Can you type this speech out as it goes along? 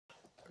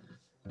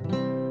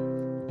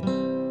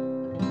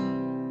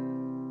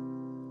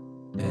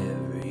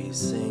Every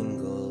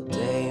single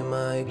day,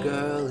 my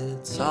girl,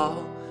 it's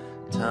all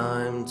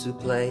time to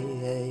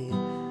play.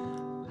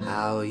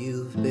 How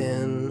you've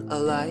been a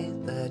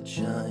light that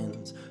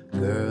shines,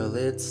 girl,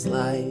 it's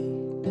like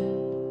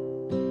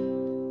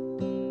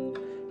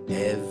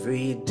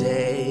every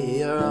day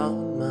you're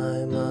on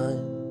my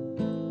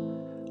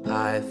mind.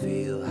 I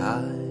feel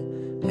high,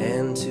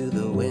 and to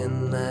the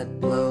wind that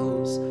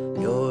blows,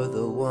 you're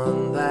the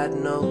one that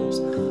knows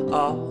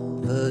all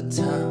the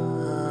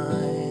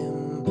time.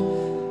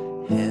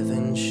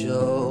 Heaven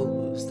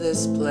shows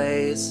this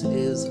place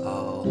is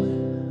all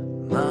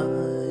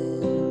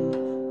mine.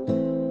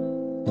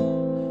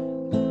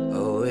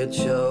 Oh, it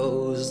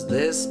shows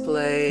this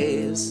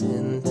place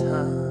in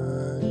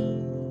time.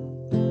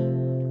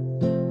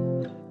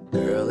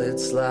 Girl,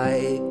 it's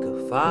like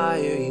a fire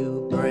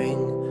you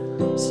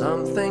bring.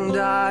 Something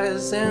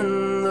dies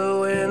in the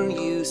wind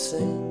you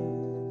sing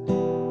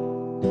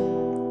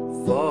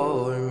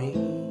for me.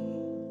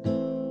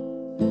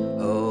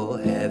 Oh,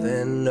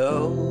 heaven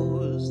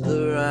knows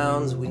the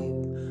rounds we've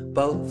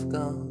both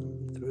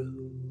gone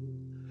through.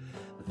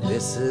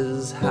 This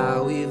is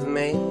how we've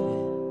made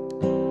it,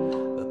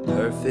 a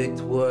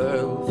perfect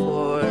world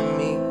for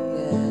me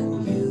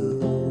and you.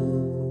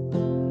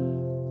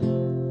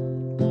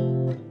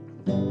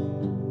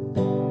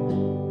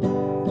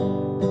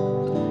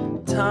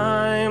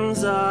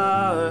 Times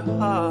are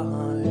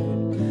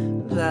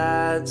hard,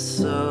 that's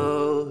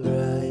so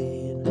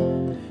right.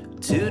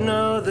 To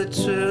know the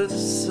truth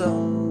somewhere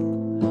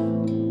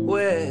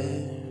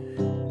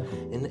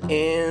in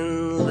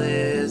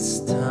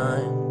endless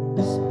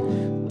times.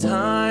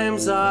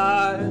 Times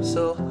are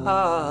so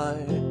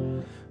hard,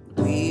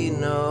 we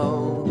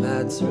know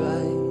that's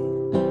right.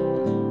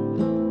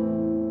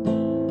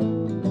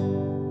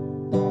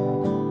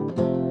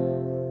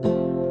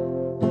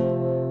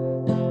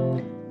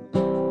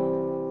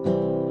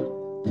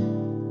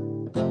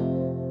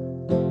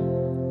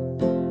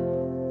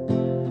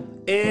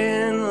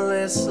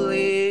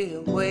 Endlessly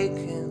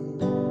awakened,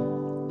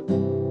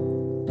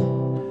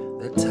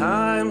 the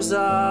times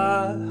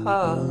are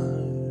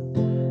hard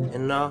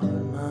in our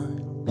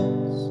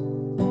minds,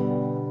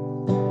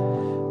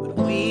 but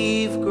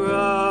we've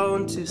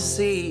grown to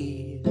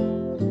see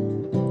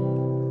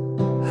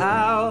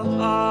how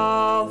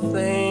all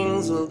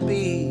things will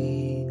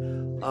be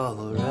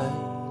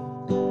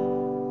alright.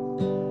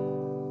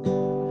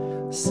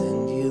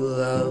 Send you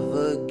love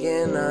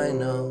again, I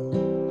know.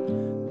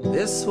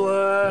 This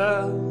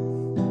world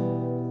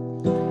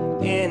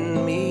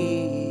in me,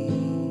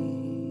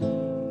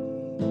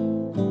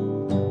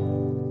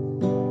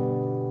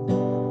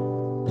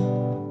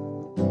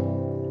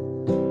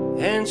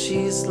 and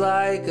she's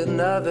like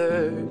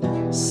another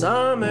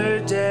summer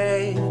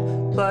day,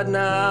 but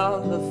now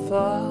the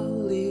fall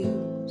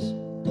leaves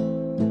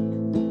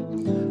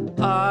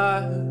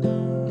are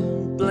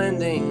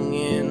blending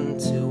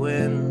into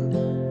a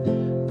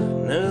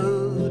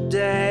new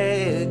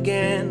day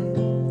again.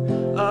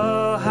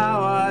 Oh,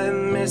 how I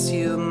miss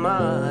you,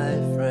 my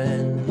friend.